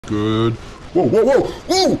good. Whoa, whoa, whoa,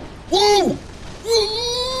 whoa, whoa!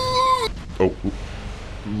 Oh,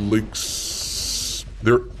 links.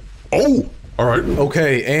 There. Oh, all right.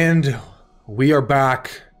 Okay, and we are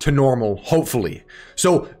back to normal, hopefully.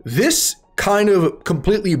 So this kind of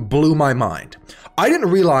completely blew my mind. I didn't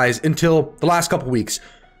realize until the last couple weeks,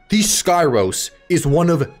 the Skyros is one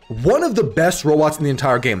of the best robots in the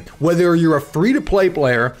entire game. Whether you're a free-to-play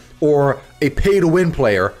player or a pay-to-win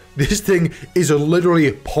player, this thing is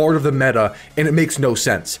literally part of the meta, and it makes no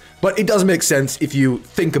sense. But it does make sense if you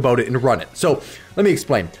think about it and run it. So let me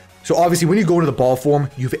explain. So obviously when you go into the ball form,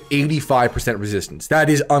 you have 85% resistance. That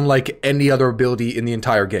is unlike any other ability in the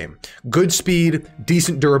entire game. Good speed,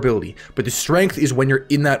 decent durability, but the strength is when you're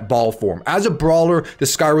in that ball form. As a brawler, the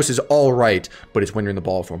Skyros is all right, but it's when you're in the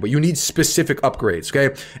ball form. But you need specific upgrades,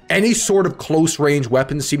 okay? Any sort of close range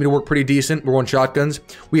weapons seem to work pretty decent. We're on shotguns.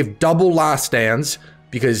 We have double last stands,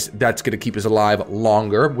 because that's going to keep us alive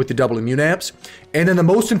longer with the double immune amps. And then the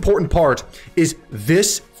most important part is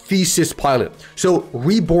this Thesis pilot. So,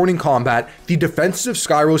 reborn in combat, the defenses of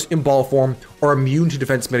Skyros in ball form are immune to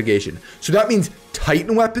defense mitigation. So that means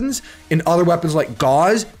Titan weapons and other weapons like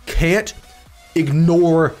Gauze can't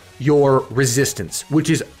ignore your resistance, which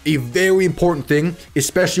is a very important thing,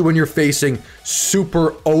 especially when you're facing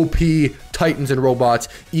super OP Titans and robots,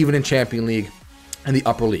 even in Champion League and the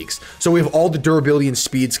upper leagues. So we have all the durability and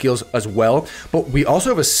speed skills as well, but we also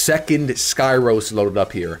have a second Skyros loaded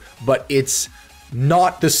up here, but it's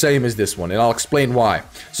not the same as this one, and I'll explain why.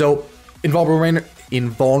 So,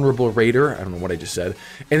 Invulnerable Raider, I don't know what I just said.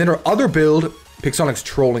 And then our other build, Pixonic's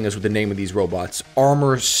trolling us with the name of these robots,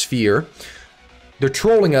 Armor Sphere. They're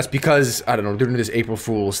trolling us because, I don't know, they're doing this April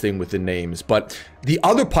Fool's thing with the names, but the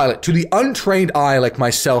other pilot, to the untrained eye like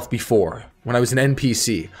myself before, when I was an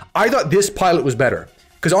NPC, I thought this pilot was better.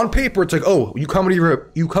 Because on paper, it's like, oh, you come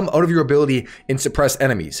out of your ability and suppress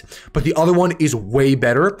enemies. But the other one is way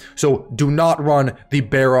better. So do not run the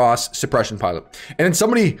Barros suppression pilot. And then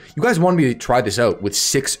somebody, you guys wanted me to try this out with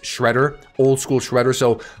 6 Shredder, old school Shredder.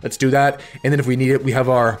 So let's do that. And then if we need it, we have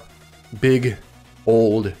our big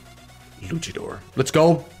old Luchador. Let's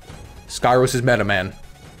go. Skyros is meta, man.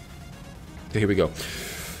 Okay, here we go.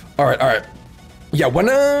 All right. Yeah,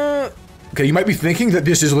 okay, you might be thinking that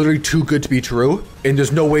this is literally too good to be true, and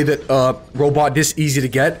there's no way that a robot this easy to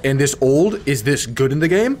get and this old is this good in the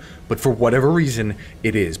game, but for whatever reason,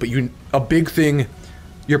 it is. But a big thing,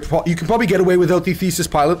 you can probably get away without the Thesis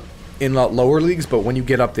pilot in lower leagues, but when you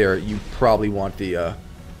get up there, you probably want the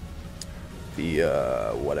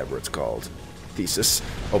whatever it's called, Thesis.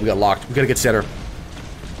 Oh, we got locked. We gotta get center.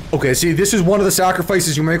 Okay, see, this is one of the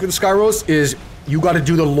sacrifices you make with the Skyros, is you gotta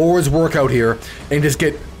do the Lord's work out here and just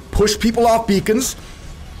push people off beacons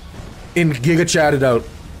and giga chat it out.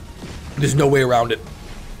 There's no way around it.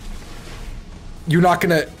 You're not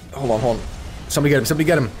gonna... Hold on. Somebody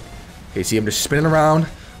get him. Okay, see him just spinning around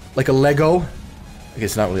like a Lego. I guess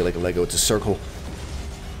it's not really like a Lego, it's a circle.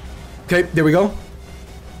 Okay, there we go.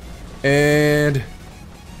 And...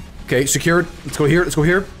 Okay, secured. Let's go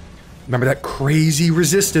here. Remember that crazy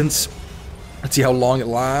resistance. Let's see how long it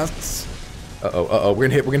lasts. Uh-oh. We're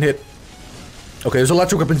gonna hit. Okay, those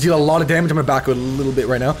electric weapons deal a lot of damage. I'm gonna back a little bit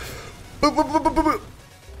right now.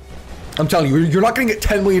 I'm telling you, you're not gonna get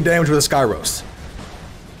 10 million damage with a Skyros.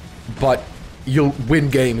 But you'll win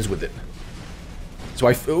games with it. So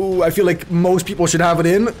I feel like most people should have it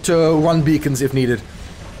in to run beacons if needed.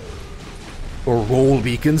 Or roll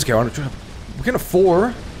beacons. Okay, we're gonna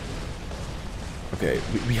 4. Okay,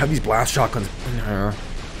 we have these blast shotguns.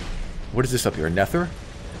 What is this up here? A Nether?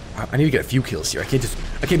 I need to get a few kills here. I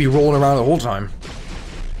can't be rolling around the whole time.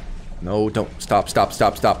 No, don't. Stop.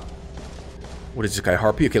 What is this guy?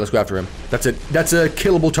 Harpy? Okay, let's go after him. That's a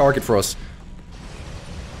killable target for us.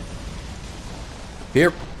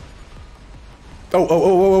 Here.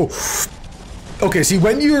 Oh. Okay, see,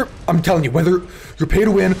 I'm telling you, whether you're pay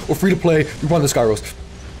to win or free to play, you run the Skyros.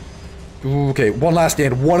 Okay, one last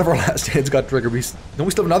stand. One of our last stands got triggered. Don't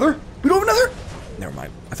we still have another? We don't have another? Never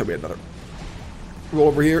mind. I thought we had another. Roll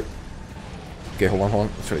over here. Okay, hold on.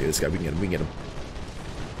 Let's try to get this guy. We can get him.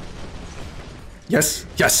 Yes,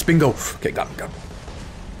 bingo. Okay, got him.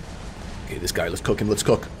 Okay, this guy, let's cook him. Let's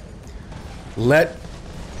cook.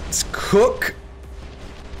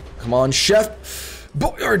 Come on, Chef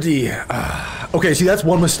Boyardee. Okay, see, that's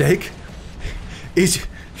one mistake.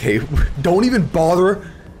 Okay, don't even bother.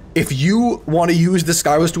 If you want to use the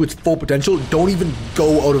Skyros to its full potential, don't even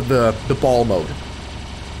go out of the ball mode.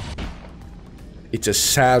 It's a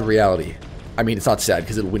sad reality. I mean, it's not sad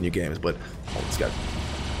because it'll win you games, but... Oh, this guy.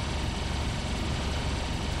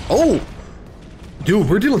 Oh! Dude,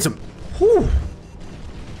 we're dealing some... Whew.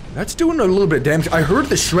 That's doing a little bit of damage. I heard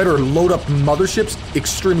the shredder load up motherships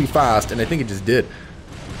extremely fast, and I think it just did.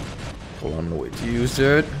 Hold on, I'm gonna wait to use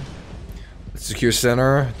it. Secure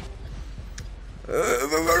center.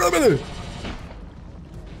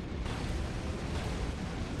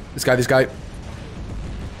 This guy.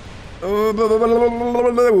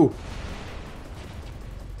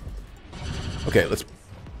 Okay, let's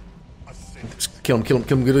kill him.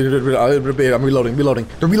 I'm reloading.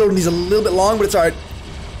 The reloading is a little bit long, but it's alright.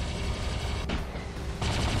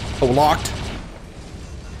 Oh, locked.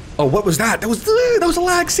 Oh, what was that? That was a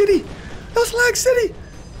lag city.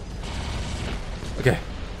 Okay.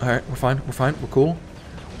 Alright, we're fine. We're cool.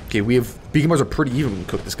 Okay, we have... beacon bars are pretty even. We can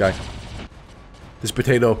cook this guy. This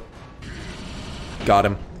potato. Got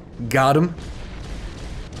him.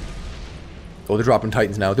 Oh, they're dropping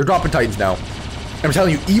Titans now. And I'm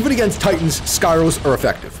telling you, even against Titans, Skyros are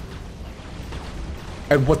effective.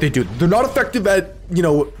 At what they do. They're not effective at, you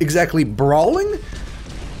know, exactly brawling.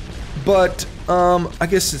 But, I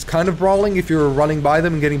guess it's kind of brawling if you're running by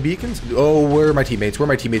them and getting beacons. Oh, where are my teammates? It's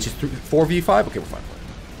 4v5? Okay, we're fine.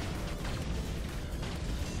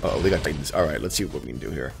 Uh oh, they got Titans. Alright, let's see what we can do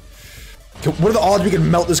here. Okay, what are the odds we can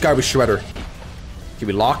melt this guy with Shredder? Okay,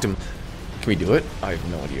 we locked him. Can we do it? I have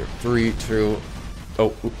no idea. 3, 2...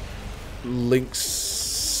 Oh,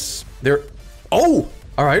 links... There... Oh!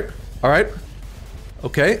 Alright.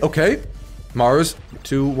 Okay. Mars.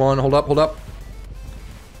 2, 1, hold up.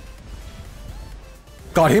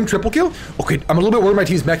 Got him, triple kill? Okay, I'm a little bit worried my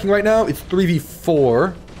team's meching right now. It's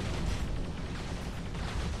 3v4.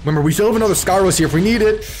 Remember, we still have another Skyros here if we need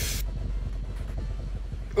it.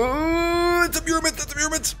 It's a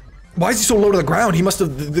Murmit. Why is he so low to the ground? He must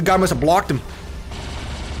have, the guy must have blocked him.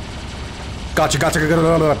 Gotcha.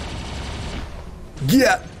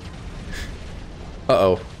 Yeah.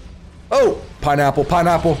 Uh-oh. Oh, pineapple.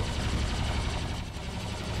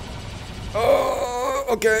 Oh,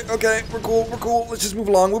 okay. We're cool. Let's just move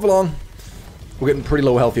along. We're getting pretty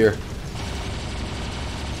low health here.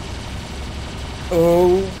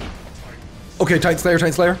 Oh. Okay, Titan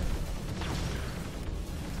Slayer.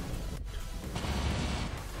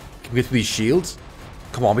 Can we get through these shields?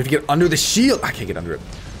 Come on, we have to get under the shield. I can't get under it.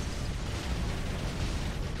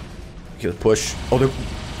 Okay, let's push. Oh, they're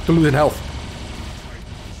losing health.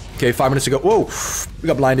 Okay, 5 minutes to go. Whoa, we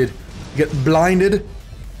got blinded. Get blinded.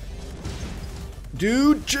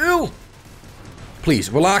 Dude, chill. Please,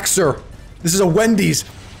 relax, sir. This is a Wendy's.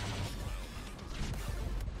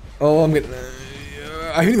 Oh, I'm getting...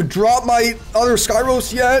 I haven't even dropped my other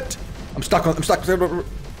Skyros yet. I'm stuck. Oh,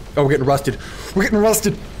 we're getting rusted.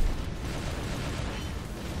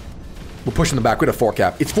 We're pushing them back. We had a 4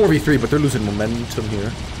 cap. It's 4v3, but they're losing momentum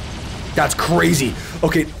here. That's crazy.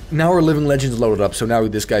 Okay, now our Living Legends loaded up, so now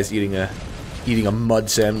this guy's eating a mud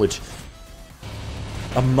sandwich.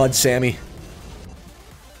 A mud Sammy.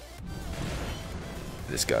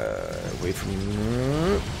 This guy, wait for me.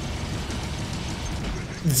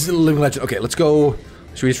 This is a Living Legend. Okay, let's go.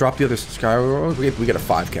 Should we just drop the other Skyros? We got a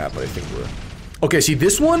 5 cap, but I think we're... Okay, see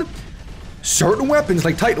this one? Certain weapons,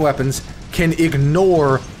 like Titan weapons, can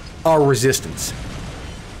ignore our resistance.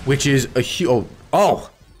 Which is a huge... Oh!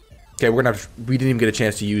 Okay, we're gonna have to... We didn't even get a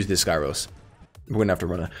chance to use this Skyros. We're gonna have to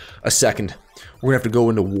run a second. We're gonna have to go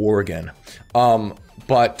into war again.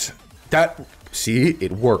 But that... See?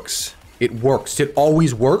 It works. It works. It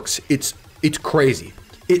always works. It's crazy.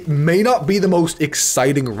 It may not be the most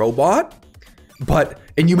exciting robot, but...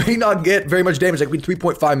 And you may not get very much damage, like we had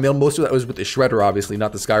 3.5 mil, most of that was with the Shredder, obviously,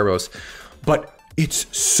 not the Skyros. But it's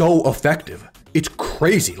so effective. It's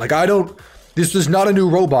crazy. Like, this is not a new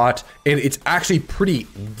robot, and it's actually pretty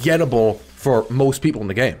gettable for most people in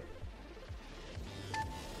the game.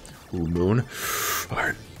 Ooh, Moon.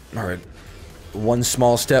 Alright. One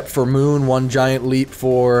small step for Moon, one giant leap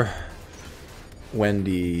for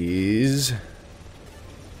Wendy's.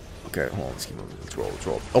 Okay, hold on, let's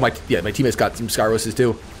roll. Oh, my teammates got some Skyroses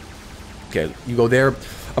too. Okay, you go there.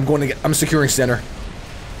 I'm securing center.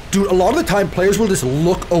 Dude, a lot of the time, players will just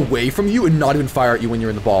look away from you and not even fire at you when you're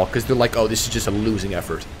in the ball, because they're like, oh, this is just a losing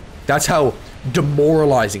effort. That's how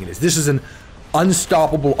demoralizing it is. This is an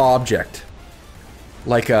unstoppable object.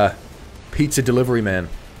 Like a pizza delivery man.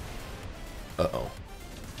 Uh-oh.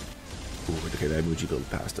 Ooh, okay, that emoji build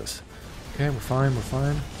past us. Okay, we're fine.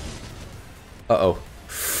 Uh-oh.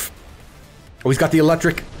 Oh, he's got the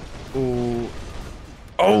electric. Ooh.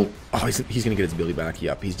 Oh, he's gonna get his ability back.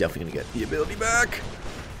 Yep, he's definitely gonna get the ability back.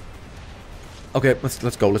 Okay, let's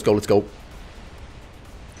go.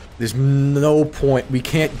 There's no point. We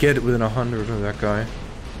can't get it within 100 of that guy.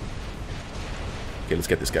 Okay, let's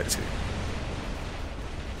get this guy.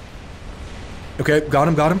 Okay, got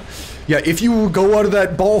him, got him. Yeah, if you go out of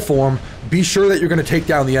that ball form, be sure that you're going to take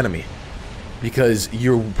down the enemy. Because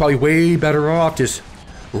you're probably way better off just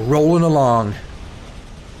rolling along.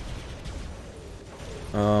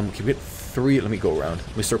 Can we get 3? Let me go around.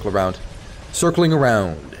 Let me circle around. Circling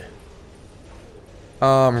around.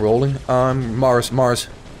 Rolling. Mars bar.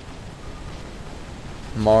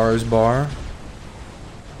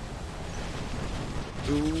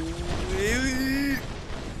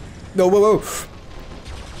 No, whoa, whoa.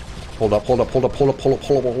 Hold up.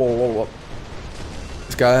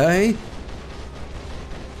 This guy.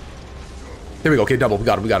 There we go. Okay, double. We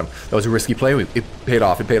got him. That was a risky play. It paid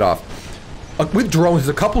off. With drones, there's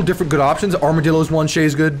a couple different good options. Armadillo's one.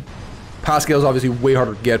 Shay's good. Pascal's obviously way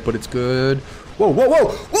harder to get, but it's good. Whoa.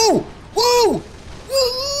 Whoa!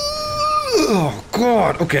 Oh,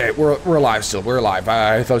 God. Okay, we're alive still. We're alive.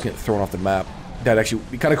 I thought I was getting thrown off the map. That'd actually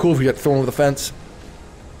be kind of cool if we got thrown over the fence.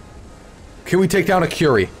 Can we take down a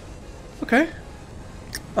Curie? Okay.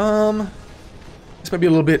 This might be a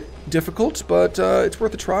little bit difficult, but it's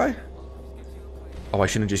worth a try. Oh, I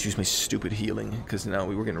shouldn't have just used my stupid healing, because now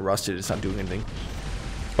we were getting rusted. It's not doing anything.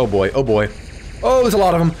 Oh boy. Oh, there's a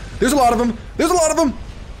lot of them. There's a lot of them.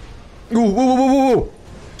 Ooh.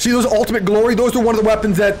 See those ultimate glory? Those are one of the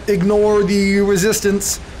weapons that ignore the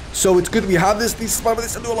resistance. So it's good that we have this. These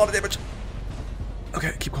spiders do a lot of damage.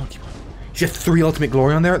 Okay, keep going. He's got 3 ultimate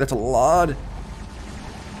glory on there. That's a lot.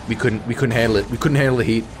 We couldn't handle it. We couldn't handle the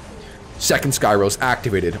heat. Second Skyros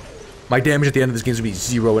activated. My damage at the end of this game is going to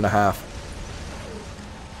be 0.5.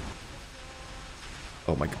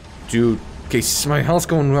 Oh my god. Dude. Okay, my health's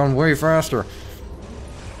going down way faster.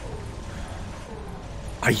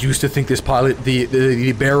 I used to think this pilot,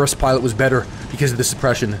 the Barris pilot was better because of the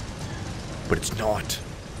suppression. But it's not.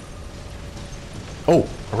 Oh,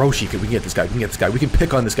 Hiroshi. Okay, we can get this guy. We can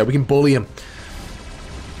pick on this guy. We can bully him.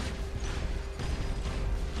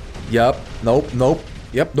 Yep. Nope.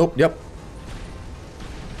 Yep.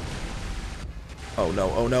 Oh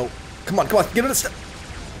no. Come on. Get on the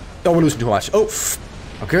Oh, we're losing too much. Oh.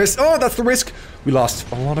 Okay. Oh, that's the risk. We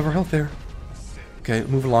lost a lot of our health there. Okay,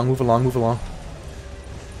 move along.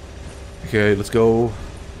 Okay, let's go.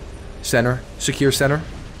 Center. Secure center.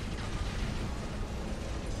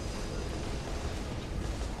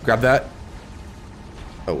 Grab that.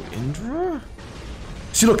 Oh, Indra?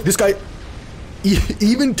 See, look, this guy...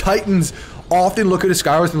 Even Titans often look at a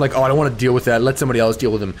Skyros and like, oh, I don't want to deal with that. Let somebody else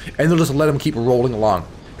deal with him. And they'll just let him keep rolling along.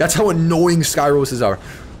 That's how annoying Skyroses are.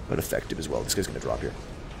 But effective as well. This guy's going to drop here.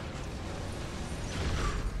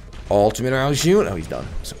 Ultimate I'll shoot. Oh, he's done.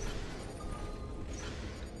 So.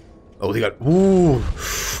 Oh, they got... Ooh.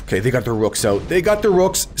 Okay, they got their rooks out.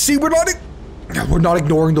 See, we're not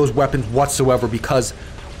ignoring those weapons whatsoever because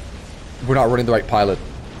we're not running the right pilot.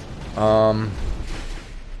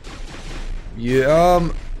 Yeah,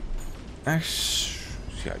 actually,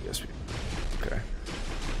 yeah, I guess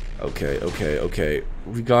okay.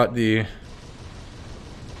 We got the...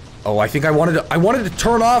 Oh, I think I wanted to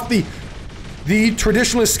turn off the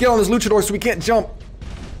traditionalist skill on this luchador so we can't jump.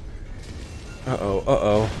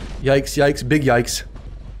 Uh-oh. Yikes, big yikes.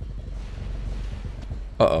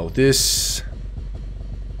 Uh-oh, this...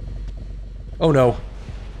 Oh no.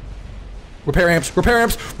 Repair amps! We're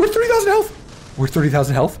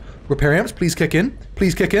 30,000 health! Repair amps, please kick in.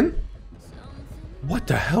 What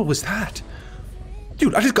the hell was that?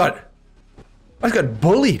 Dude, I just got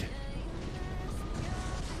bullied.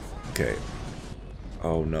 Okay.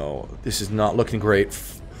 Oh no, this is not looking great.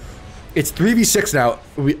 It's 3v6 now.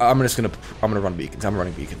 I'm gonna run beacons. I'm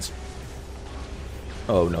running beacons.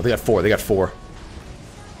 Oh no, they got 4.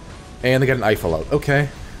 And they got an Eiffel out. Okay.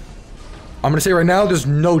 I'm gonna say right now, there's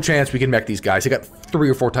no chance we can mech these guys. They got 3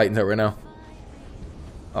 or 4 Titans out right now.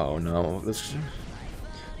 Oh no, there's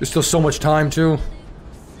still so much time too.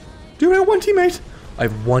 Dude, I have 1 teammate. I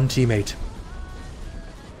have 1 teammate.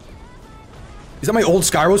 Is that my old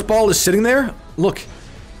Skyros ball is sitting there? Look.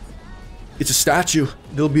 It's a statue.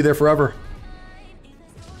 They'll be there forever.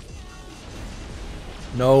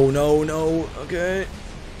 No. Okay.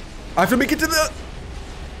 I have to make it to the...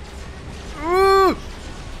 I'm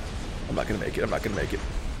not gonna make it.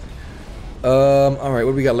 Alright,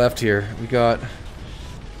 what do we got left here? We got...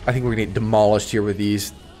 I think we're gonna get demolished here with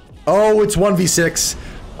these. Oh, it's 1v6.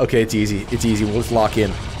 Okay, it's easy. We'll just lock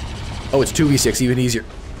in. Oh, it's 2v6, even easier.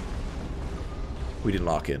 We didn't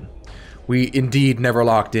lock in. We indeed never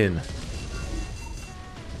locked in.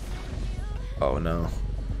 Oh no.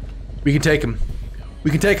 We can take him.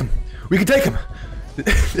 This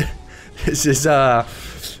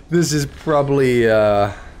is probably,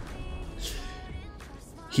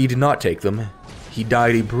 he did not take them. He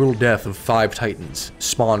died a brutal death of 5 Titans,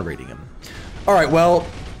 spawn raiding him. All right, well,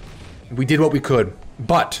 we did what we could,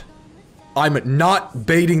 but I'm not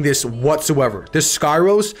baiting this whatsoever. This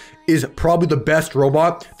Skyros is probably the best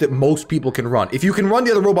robot that most people can run. If you can run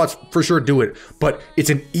the other robots, for sure do it, but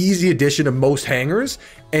it's an easy addition to most hangars,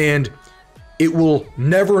 and it will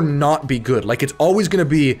never not be good. Like, it's always gonna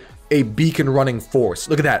be a beacon running force.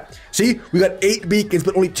 Look at that. See, we got 8 beacons,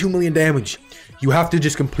 but only 2 million damage. You have to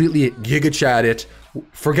just completely giga chat it,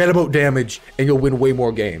 forget about damage, and you'll win way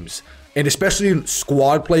more games. And especially in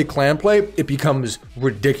squad play, clan play, it becomes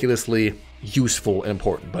ridiculously useful and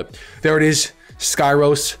important. But there it is,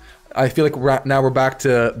 Skyros. I feel like now we're back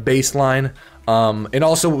to baseline. And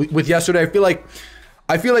also with yesterday, I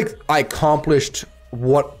feel like I accomplished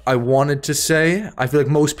what I wanted to say. I feel like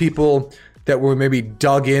most people that were maybe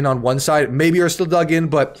dug in on one side, maybe are still dug in,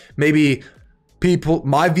 but maybe people,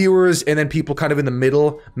 my viewers, and then people kind of in the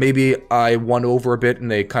middle, maybe I won over a bit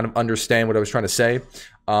and they kind of understand what I was trying to say.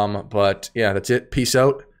 But yeah, that's it. Peace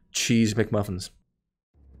out. Cheese McMuffins.